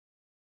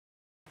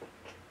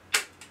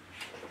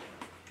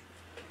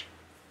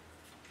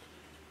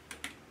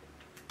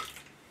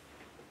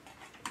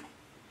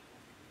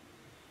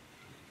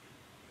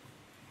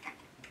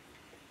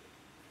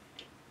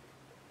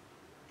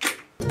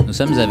Nous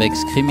sommes avec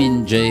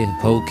Sreamin Jay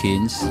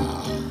Hopkins.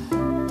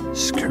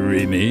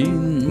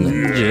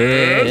 Sreamin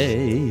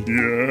Jay.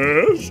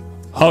 Yes.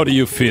 How do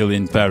you feel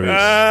in Paris?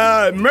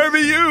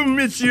 Merveilleux,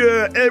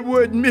 Monsieur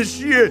Edward,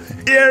 Monsieur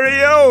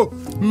Ario,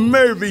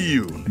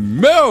 merveilleux.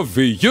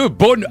 Merveilleux,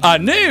 bonne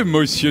année,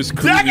 Monsieur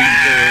Sreamin Jay.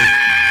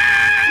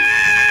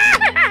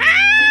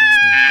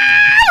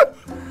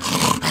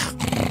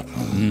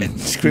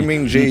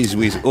 Sreamin Jay is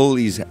with all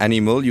his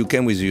animals. You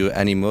came with your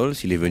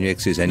animals. Il est venu avec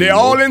ses animaux. They're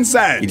all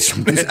inside. Ils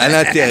sont tous à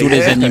l'intérieur. Tous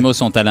les animaux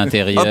sont à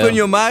l'intérieur. Open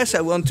your mouth,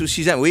 I want to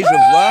see them. Oui, je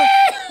vois.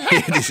 Il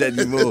y a des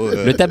animaux.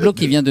 Le tableau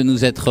qui vient de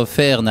nous être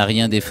offert n'a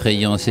rien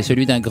d'effrayant. C'est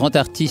celui d'un grand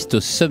artiste au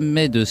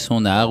sommet de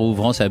son art,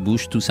 ouvrant sa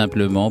bouche tout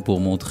simplement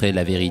pour montrer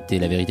la vérité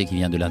qui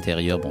vient de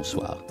l'intérieur.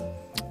 Bonsoir.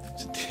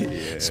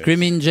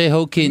 Sreamin Jay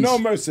Hopkins. No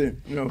mercy.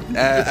 No.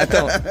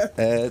 Attends.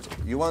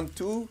 You want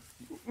to?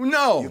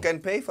 No. You can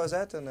pay for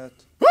that or not?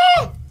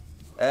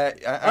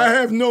 I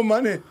have no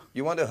money.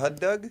 You want a hot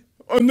dog?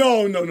 Oh,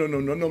 no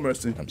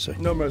mercy. I'm sorry.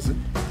 No mercy.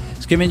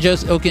 Sreamin Jay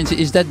Hopkins,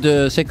 is that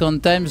the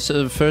second time,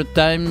 third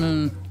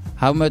time?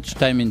 How much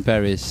time in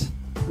Paris?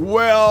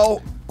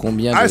 Well,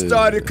 Combien I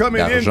started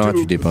coming d'argent tu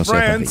into dépensais à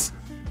Paris? France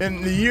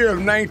in the year of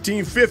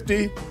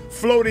 1950,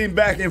 floating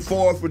back and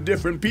forth with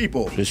different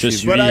people. Je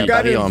suis But I à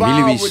got Paris en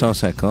involved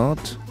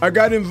 1850. I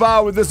got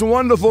involved with this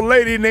wonderful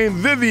lady named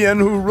Vivian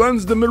who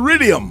runs the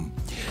Meridium.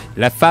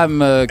 La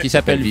femme qui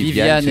s'appelle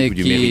Viviane et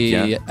du qui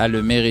Méridien. a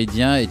le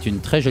Méridien est une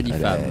très jolie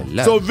femme.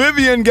 So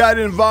Vivian got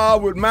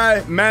involved with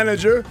my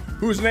manager,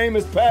 whose name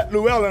is Pat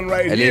Llewellyn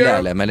right Elle here. est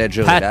là, la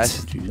manager est là.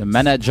 Pat, le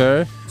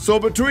manager. So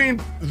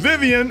between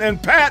Vivian and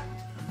Pat,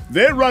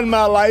 they run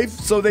my life,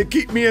 so they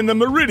keep me in the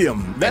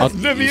Meridium. That's Il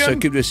Vivian,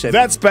 s'occupe de sa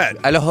that's Pat.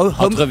 Alors,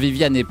 Entre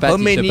Viviane et Pat,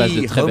 il se passe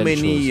de très how belles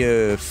many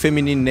choses.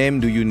 feminine names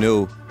do you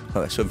know?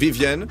 So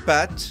Vivian,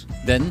 Pat.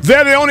 Then,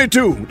 They're the only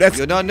two. That's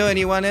You don't know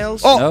anyone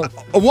else? oh,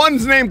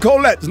 one's named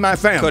Colette is my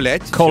family.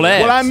 Colette.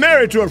 Colette. Well, I'm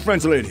married to a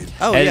French lady.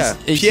 Oh, Elle, yeah.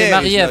 il s'est Pierre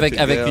marié is not avec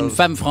a girl. une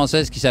femme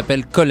française qui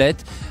s'appelle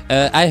Colette.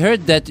 I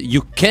heard that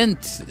you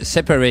can't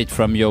separate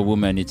from your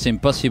woman. It's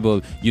impossible.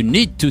 You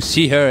need to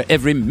see her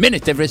every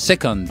minute, every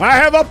second. I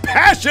have a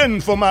passion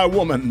for my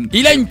woman.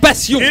 Il a une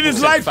passion It pour is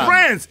cette like femme.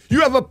 France.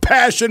 You have a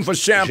passion for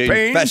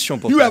champagne. passion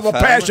pour you ta have a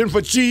femme. passion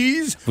for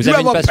cheese. Vous you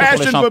avez have une a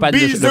passion pour le passion champagne,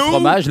 le bisous.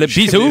 fromage, le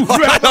bisou. You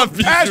have a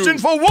passion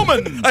for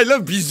woman. I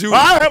love bisous.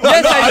 I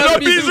love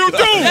bisous. bisous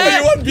too. Yeah,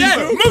 You want yeah.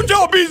 bisous?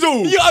 Mucho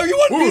bisous. You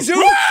want bisous?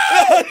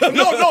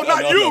 No,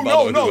 not you.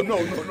 No.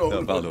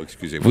 Non, pardon,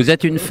 excusez-moi. Vous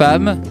êtes une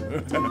femme,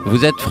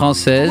 vous êtes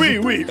française,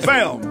 Oui,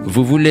 femme.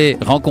 vous voulez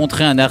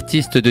rencontrer un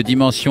artiste de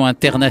dimension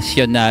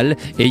internationale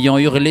ayant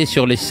hurlé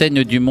sur les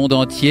scènes du monde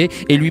entier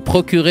et lui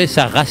procurer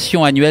sa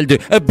ration annuelle de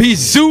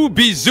bisous.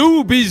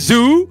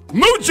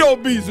 Mucho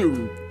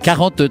bisous.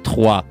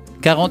 43,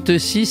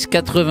 46,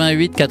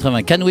 88,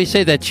 80. Can we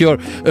say that you're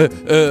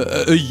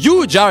a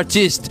huge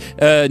artist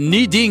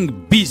needing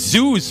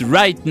bisous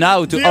right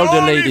now to The all the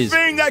only ladies?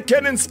 thing that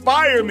can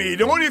inspire me,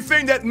 the only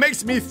thing that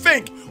makes me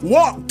think,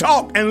 walk,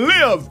 talk, and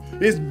live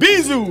is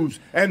bisous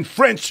and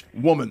French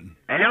woman.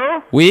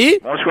 Allô? Oui?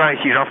 Bonsoir,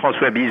 ici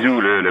Jean-François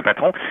Bizou, le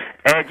patron.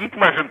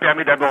 Dites-moi, je me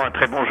permets d'abord un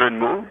très bon jeu de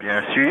mots,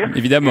 bien sûr.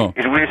 Évidemment.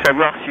 Et je voulais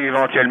savoir si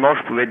éventuellement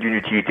je pouvais être d'une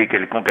utilité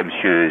quelconque à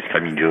monsieur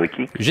Sreamin Jay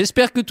Hopkins.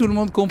 J'espère que tout le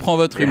monde comprend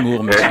votre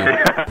humour, monsieur.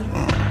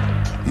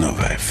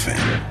 Nova FM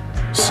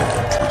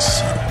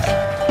 100.5.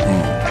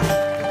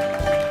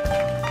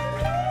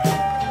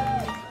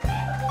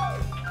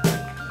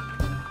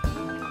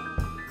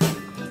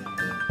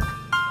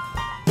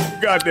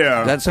 Got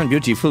there. That sounds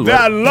beautiful.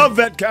 I love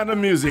that kind of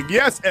music.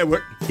 Yes,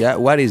 Edward. Yeah,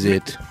 what is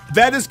it?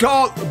 That is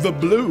called the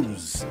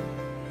blues.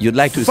 You'd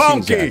like to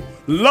Funky, sing that?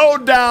 low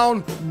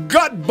down,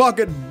 gut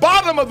bucket,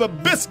 bottom of the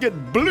biscuit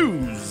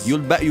blues. You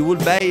will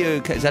buy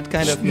that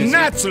kind of music?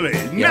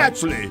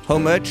 Naturally. How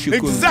much you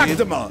could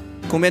Exactement.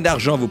 Combien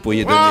d'argent vous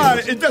pourriez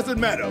donner? It doesn't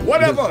matter.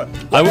 Whatever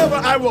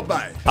I will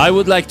buy. I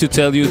would like to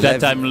tell you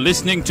that I'm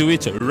listening to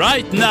it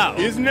right now.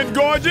 Isn't it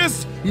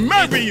gorgeous?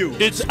 Merveilleux.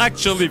 It's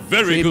actually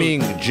very good.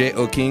 Sreamin Jay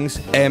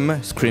Hopkins aime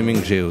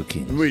Sreamin Jay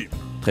Hopkins. Oui.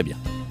 Très bien.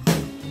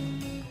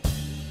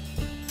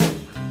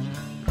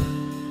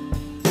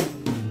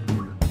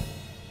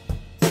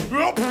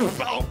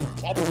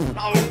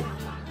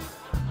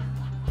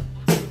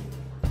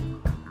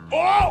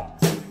 Oh!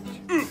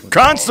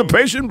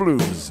 Constipation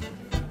blues.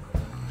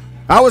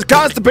 I was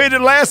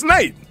constipated last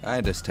night. I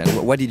understand.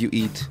 What did you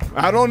eat?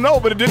 I don't know,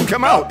 but it didn't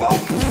come out.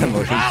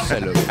 Manger une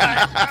salope.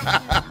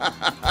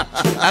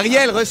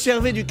 Ariel,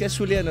 resservez du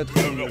cassoulet à notre...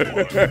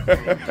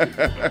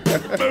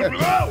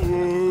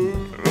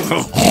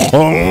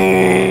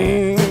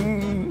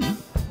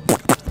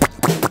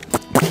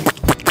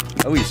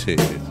 Ah oui, c'est...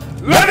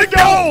 Let it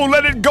go!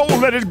 Let it go!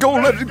 Let it go!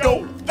 Let it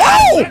go!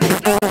 Oh!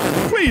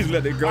 Please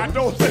let it go. I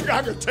don't think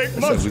I can take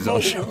much vous more.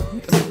 enchaîne.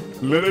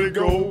 Let it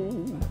go.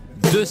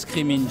 Deux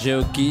Sreamin Jay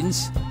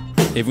Hopkins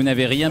et vous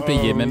n'avez rien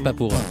payé, même pas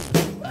pour un.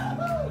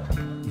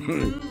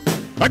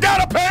 I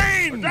got a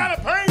pain!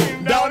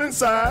 Down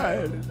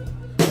inside.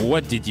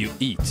 What did you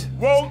eat?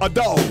 Won't a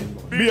dog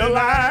be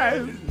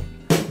alive?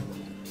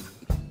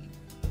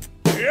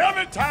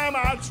 Every time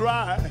I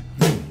try,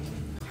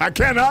 I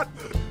cannot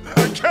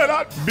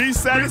be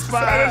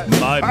satisfied.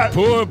 My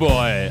poor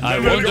boy, I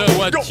wonder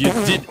what you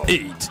did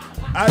eat.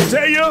 I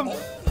tell you,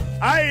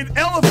 I ate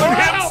elephant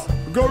hips,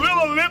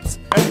 gorilla lips,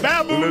 and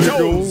baboon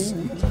toes.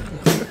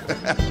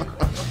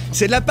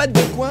 C'est de la pâte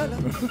de quoi, là?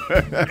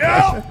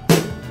 Yeah.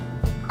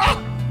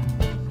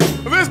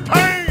 This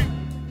pain,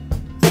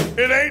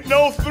 it ain't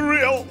no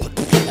thrill.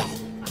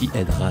 Qui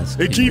aidera ce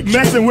It keep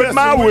messing with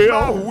my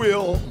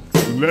will.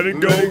 Let it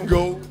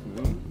go.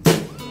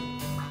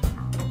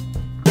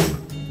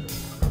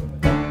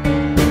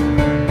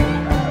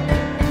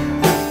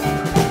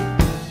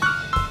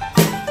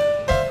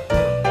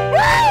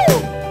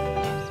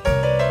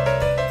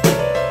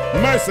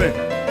 Mercy.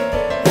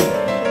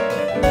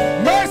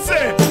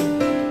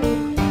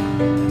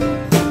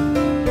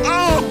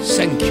 Oh.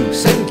 Thank you.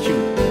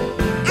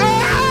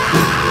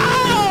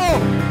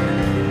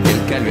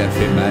 Quelqu'un lui a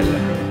fait mal.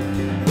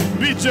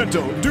 Be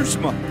gentle,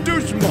 doucement.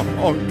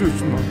 Oh,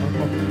 doucement.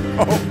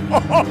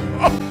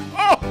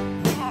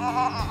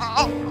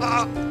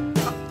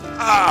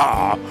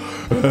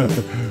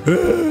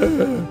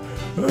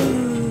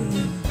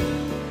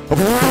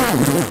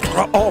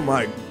 Oh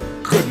my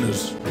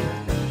goodness.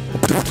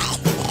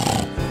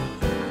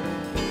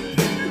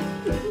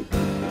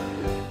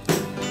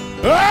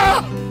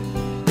 Ah!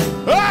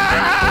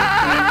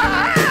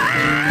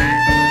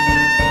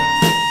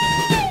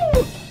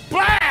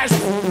 Blast!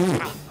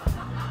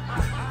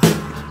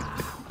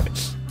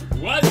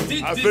 What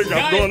did I think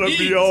I'm gonna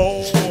be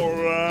all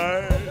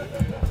right.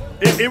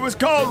 It was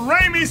called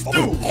Raimi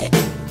Stew.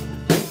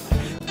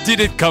 Did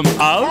it come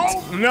out?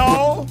 Oh,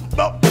 no.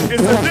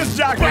 It's a disc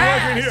jockey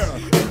working here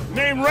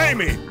named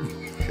Raimi.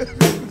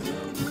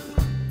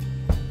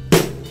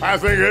 I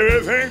think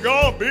everything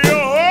gonna be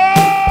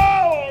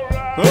all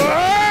right.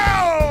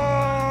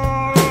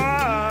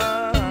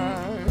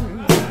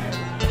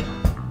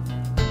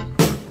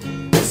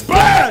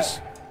 Splash!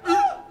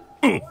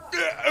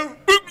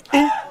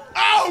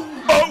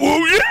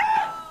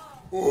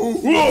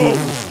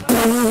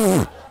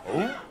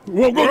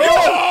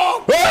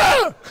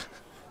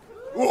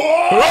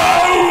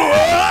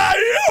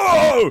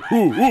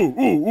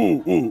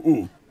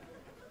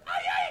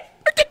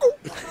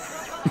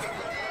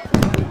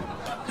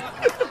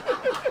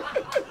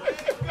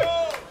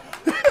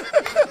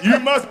 You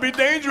must be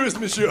dangerous,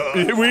 monsieur.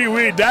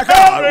 Oui,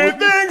 d'accord.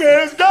 Everything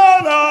is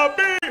gonna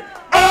be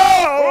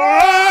all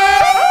right.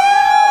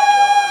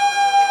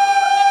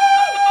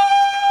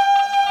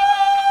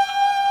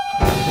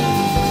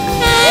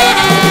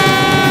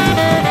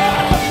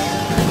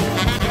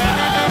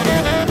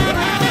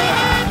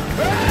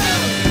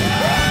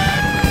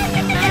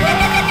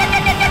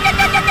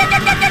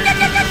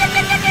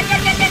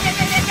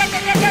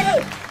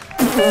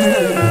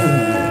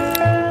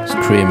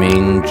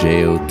 Sreamin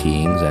Jay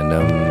Hopkins, un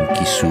homme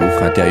qui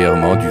souffre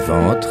intérieurement du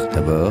ventre,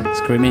 d'abord.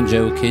 Sreamin Jay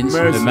Hopkins,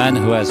 the man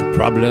who has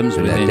problems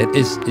with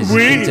his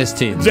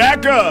intestines.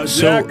 Jacka.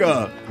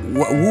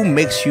 Who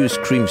makes you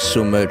scream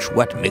so much?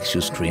 What makes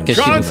you scream?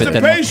 Qu'est-ce qui vous fait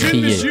tellement Constipation,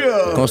 crier?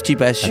 monsieur.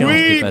 Constipation.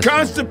 Oui,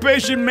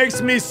 constipation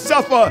makes me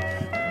suffer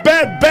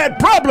bad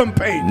problem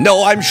pain.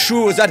 No, I'm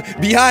sure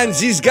that behind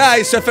this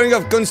guy suffering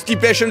of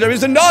constipation, there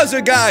is another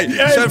guy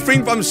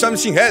suffering from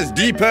something else,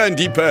 deeper and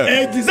deeper.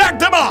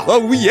 Exactement.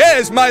 Oh,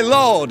 yes, my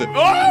lord.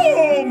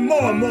 Oh,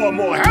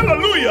 more.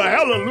 Hallelujah.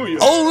 Hallelujah.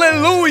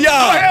 Hallelujah.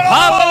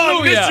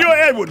 Monsieur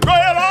Edward. Go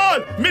ahead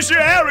on. Monsieur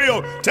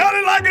Ariel. Tell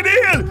it like it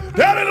is.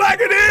 Tell it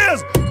like it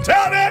is.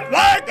 Hallelujah.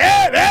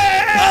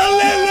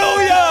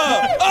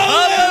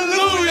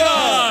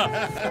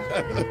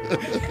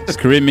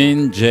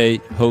 Sreamin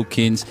Jay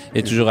Hopkins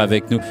est toujours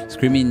avec nous.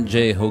 Sreamin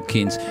Jay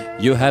Hopkins,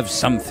 you have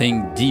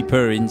something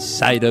deeper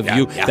inside of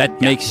you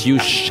that makes you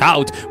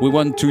shout. We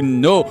want to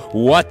know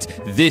what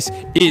this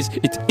is.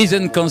 It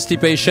isn't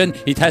constipation.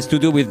 It has to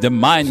do with the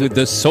mind, with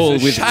the soul,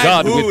 with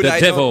God, with the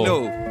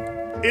devil.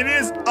 It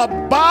is a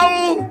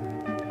bowel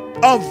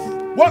of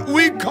what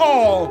we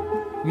call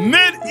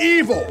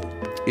medieval.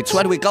 It's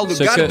what we call the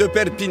God de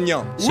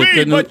Perpignan.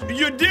 Oui, but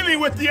you're dealing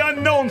with the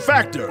unknown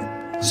factor.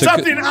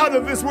 Something out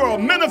of this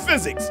world,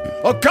 metaphysics,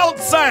 occult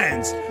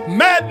science,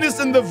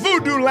 madness in the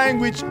voodoo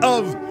language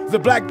of the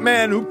black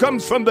man who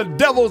comes from the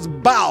devil's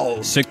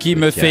bowels. Ce qui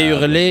me fait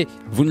hurler,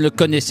 vous ne le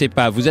connaissez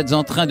pas. Vous êtes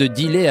en train de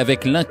dealer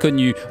avec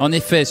l'inconnu. En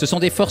effet, ce sont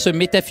des forces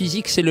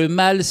métaphysiques, c'est le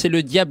mal, c'est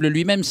le diable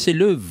lui-même, c'est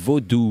le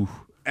vaudou.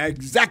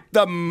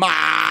 Exactement.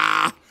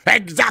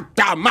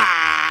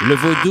 Le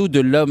vaudou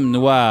de l'homme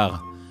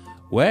noir.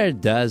 Where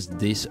does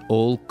this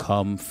all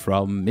come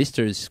from,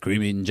 Mr.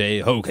 Sreamin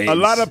Jay Hopkins? A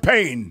lot of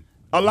pain.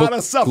 A lot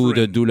of suffering. Beaucoup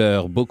de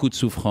douleur, beaucoup de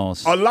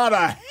souffrance. A lot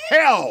of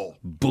hell.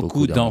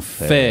 Beaucoup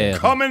d'enfer.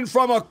 Coming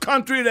from a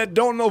country that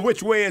don't know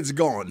which way it's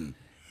going.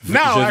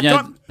 Now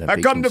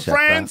I come to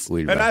France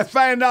and I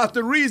find out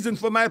the reason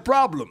for my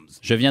problems.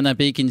 Je viens d'un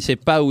pays qui ne sait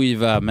pas où il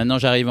va. Maintenant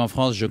j'arrive en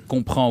France, je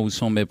comprends où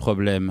sont mes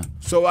problèmes.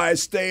 So I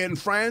stay in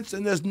France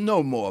and there's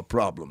no more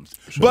problems.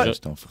 Je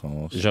reste en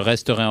France. Je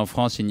resterai en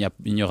France, il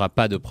n'y aura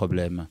pas de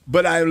problème.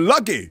 But I'm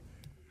lucky.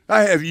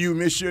 I have you,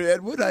 Monsieur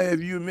Edward. I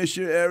have you,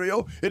 Monsieur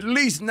Ariel. At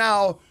least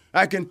now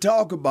I can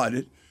talk about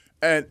it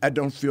and I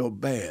don't feel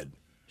bad.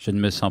 Je ne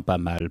me sens pas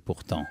mal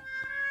pourtant.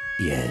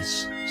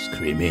 Yes,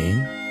 Screaming.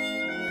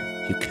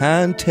 You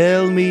can't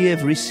tell me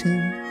everything.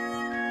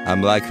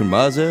 I'm like your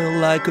mother,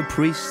 like a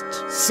priest.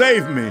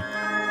 Save me,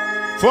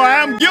 for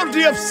I am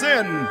guilty of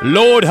sin.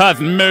 Lord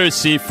have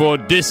mercy for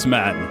this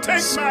man. Take my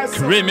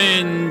soul.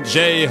 Sreamin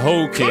Jay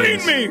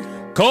Hopkins. Clean me.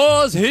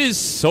 Cause his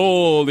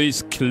soul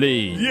is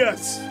clean.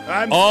 Yes,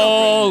 I'm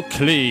all sorry.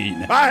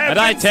 clean. I have and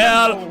I been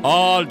tell sinful.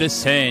 all the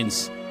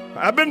saints.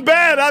 I've been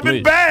bad. I've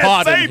been Please, bad.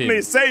 pardon Save him.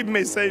 me, save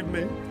me, save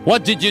me.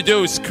 What did you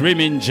do,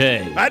 Sreamin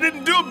Jay? I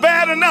didn't do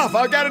bad enough.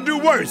 I got to do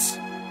worse.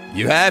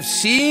 You have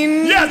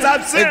sinned Yes,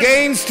 I've sinned.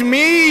 against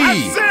me.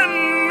 I've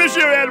sinned,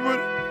 Monsieur Edward.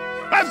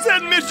 I've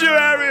sinned, Monsieur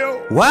Ariel.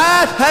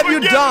 What have you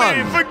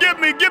done? Forgive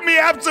me. Give me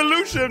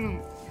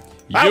absolution.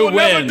 I You will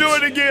never went do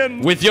it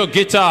again. with your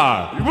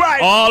guitar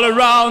Right. all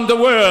around the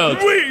world,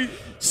 We.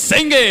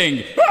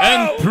 singing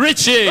and Oh!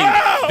 preaching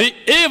Oh! the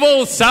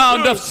evil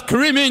sound of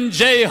Sreamin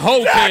Jay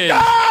Hopkins.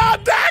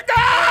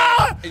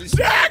 Dagger!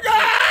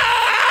 Dagger!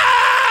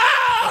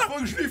 Faut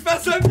que je lui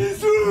fasse un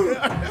bisou.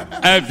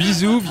 Un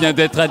bisou vient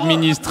d'être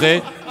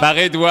administré par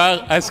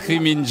Edward à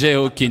Sreamin Jay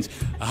Hopkins.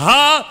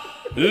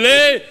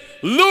 Hallelujah!